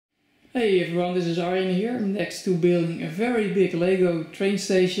Hey everyone, this is Arjen here. Next to building a very big Lego train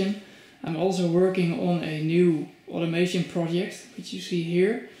station, I'm also working on a new automation project, which you see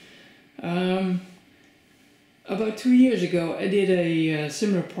here. About 2 years ago I did a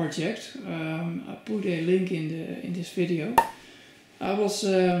similar project. I put a link in this video. I was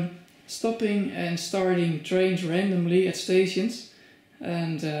stopping and starting trains randomly at stations,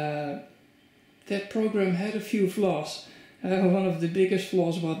 and that program had a few flaws. One of the biggest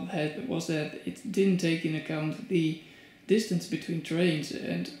flaws was that it didn't take into account the distance between trains,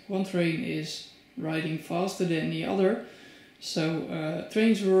 and one train is riding faster than the other, so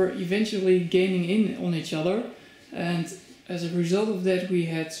trains were eventually gaining in on each other, and as a result of that we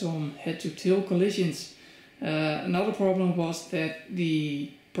had some head-to-tail collisions. Another problem was that the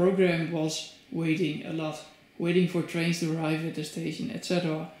program was waiting a lot, waiting for trains to arrive at the station,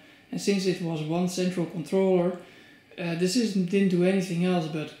 etc. And since it was one central controller, the system didn't do anything else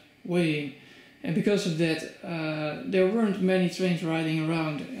but waiting, and because of that there weren't many trains riding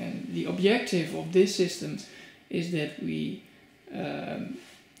around. And the objective of this system is that we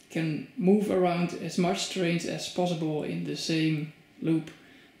can move around as much trains as possible in the same loop.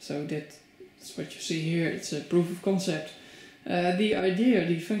 So that's what you see here. It's a proof of concept. The idea,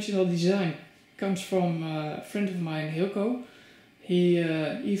 the functional design, comes from a friend of mine, Hilco.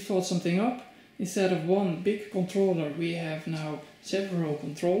 He thought something up. Instead of one big controller, we have now several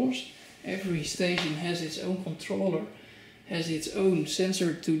controllers. Every station has its own controller, has its own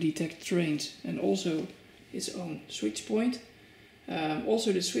sensor to detect trains, and also its own switch point.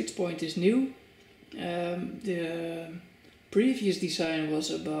 Also the switch point is new. The previous design was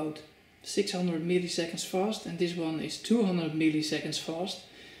about 600 milliseconds fast, and this one is 200 milliseconds fast.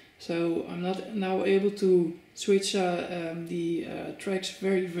 So I'm not now able to switch the tracks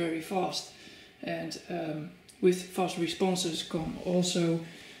very fast. And with fast responses come also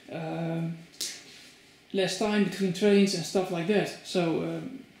less time between trains and stuff like that. So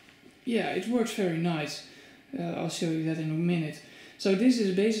yeah, it works very nice. I'll show you that in a minute. So this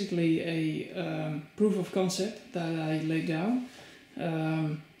is basically a proof of concept that I laid down.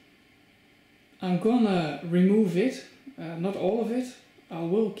 I'm gonna remove it, not all of it. I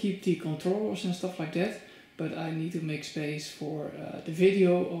will keep the controllers and stuff like that, but I need to make space for the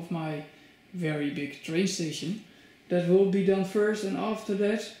video of my very big train station. That will be done first, and after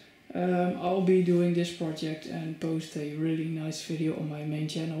that I'll be doing this project and post a really nice video on my main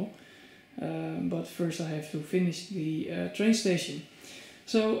channel. But first I have to finish the train station.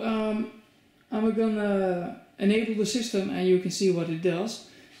 So I'm gonna enable the system and you can see what it does.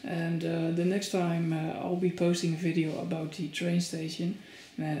 And the next time I'll be posting a video about the train station.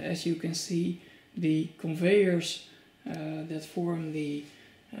 And as you can see, the conveyors that form the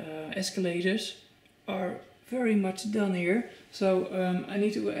escalators are very much done here. So I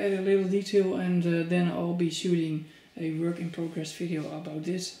need to add a little detail, and then I'll be shooting a work in progress video about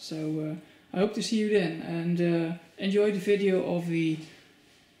this. So I hope to see you then, and enjoy the video of the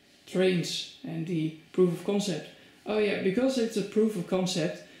trains and the proof of concept. Oh yeah, because it's a proof of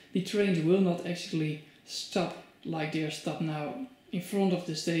concept, the trains will not actually stop like they're stopped now in front of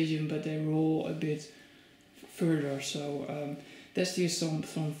the station, but they roll a bit further. So that's just some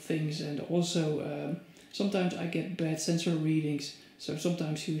things. And also sometimes I get bad sensor readings, so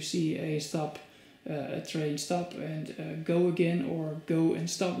sometimes you see a train stop and go again, or go and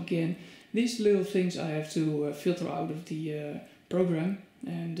stop again. These little things I have to filter out of the program,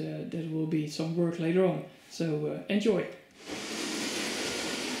 and that will be some work later on. So enjoy.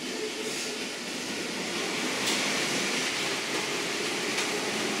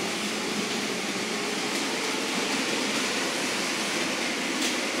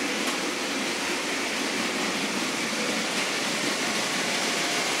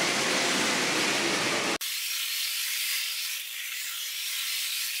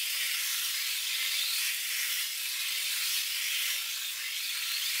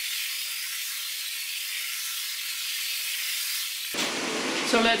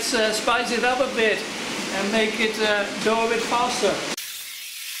 So let's spice it up a bit and make it go a bit faster.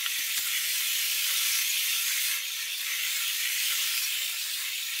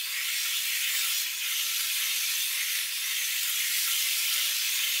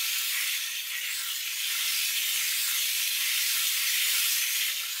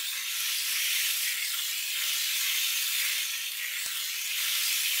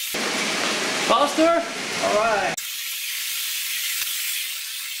 Faster? Alright.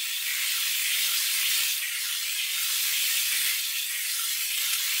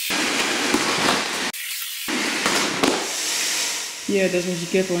 Yeah, that's what you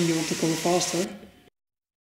get when you want to go faster.